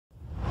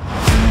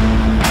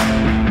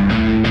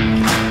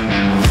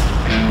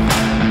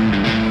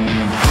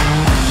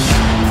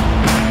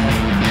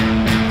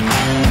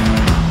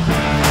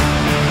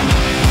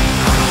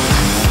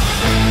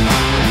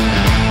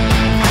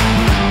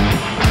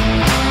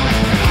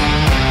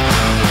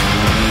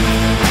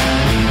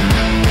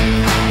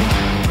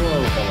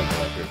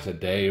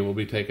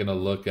be taking a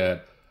look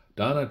at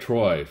Donna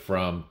Troy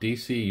from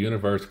DC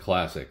Universe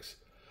Classics.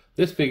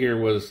 This figure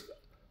was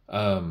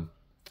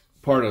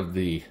part of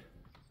the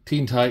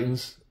Teen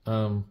Titans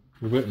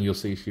reboot, and you'll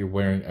see she's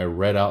wearing a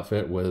red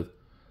outfit with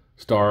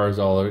stars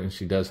all over, and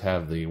she does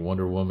have the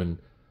Wonder Woman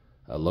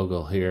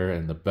logo here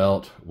and the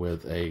belt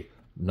with a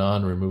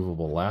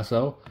non-removable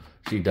lasso.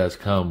 She does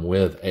come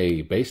with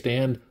a base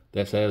stand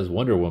that says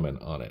Wonder Woman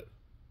on it,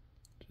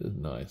 which is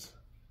nice.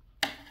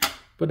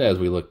 But as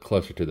we look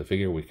closer to the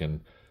figure, we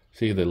can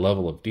see the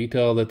level of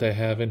detail that they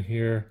have in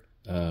here.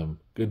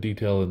 Good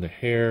detail in the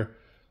hair,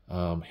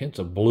 hints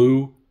of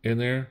blue in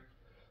there.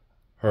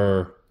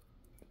 Her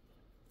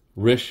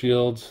wrist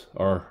shields,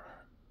 or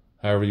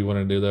however you want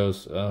to do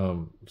those,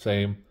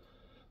 same.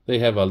 They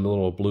have a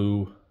little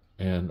blue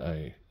and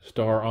a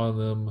star on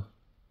them.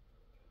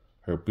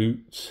 Her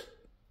boots,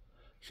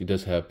 she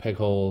does have peg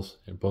holes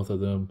in both of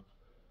them.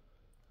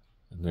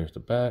 And there's the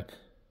back.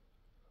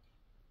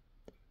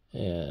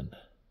 And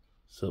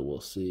so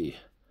we'll see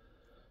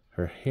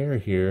her hair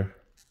here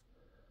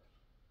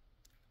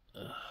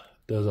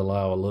does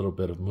allow a little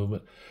bit of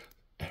movement.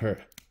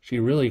 She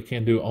really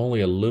can do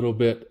only a little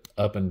bit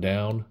up and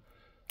down,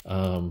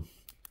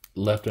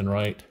 left and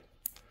right.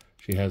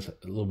 She has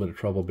a little bit of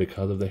trouble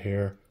because of the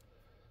hair,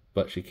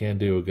 but she can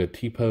do a good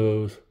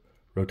T-pose,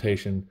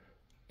 rotation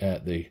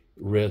at the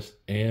wrist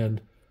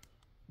and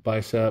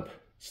bicep,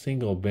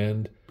 single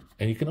bend,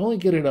 and you can only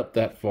get it up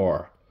that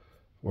far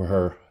for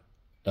her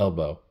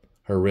elbow.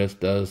 Her wrist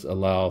does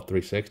allow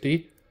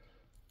 360.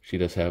 She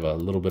does have a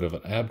little bit of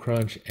an ab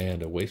crunch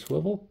and a waist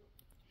swivel.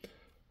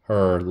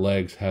 Her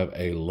legs have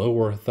a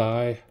lower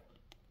thigh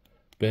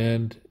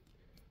bend.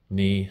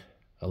 Knee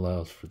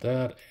allows for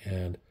that,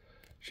 and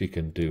she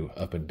can do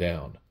up and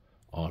down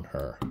on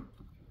her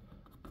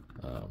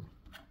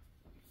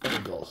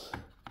ankles.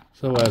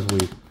 So as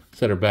we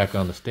set her back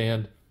on the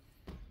stand,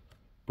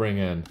 bring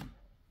in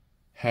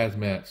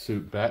Hazmat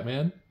Suit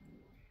Batman,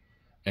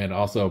 and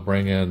also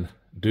bring in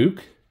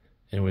Duke,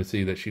 and we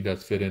see that she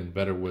does fit in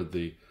better with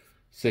the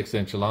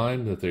 6-inch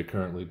line that they're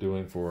currently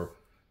doing for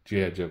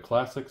G.I. Joe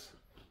Classics.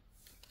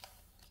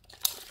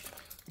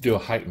 Do a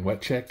height and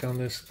wet check on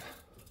this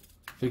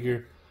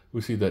figure.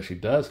 We see that she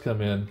does come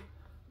in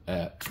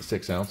at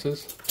 6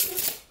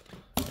 ounces.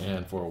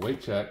 And for a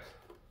weight check,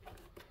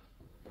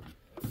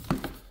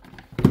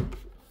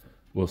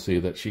 we'll see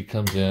that she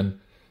comes in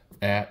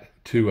at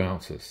 2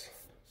 ounces.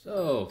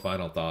 So,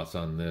 final thoughts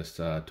on this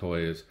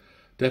toy is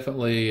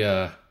definitely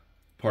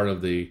part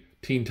of the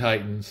Teen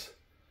Titans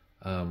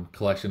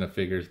collection of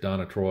figures.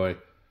 Donna Troy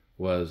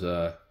was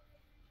the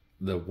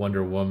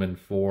Wonder Woman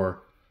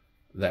for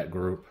that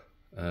group,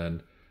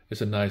 and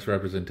it's a nice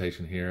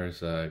representation here.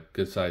 It's a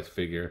good sized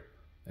figure,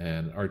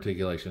 and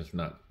articulation is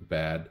not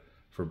bad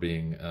for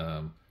being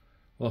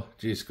well,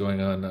 geez,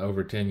 going on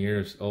over 10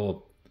 years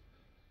old.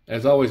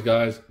 As always,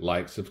 guys,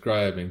 like,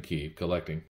 subscribe, and keep collecting.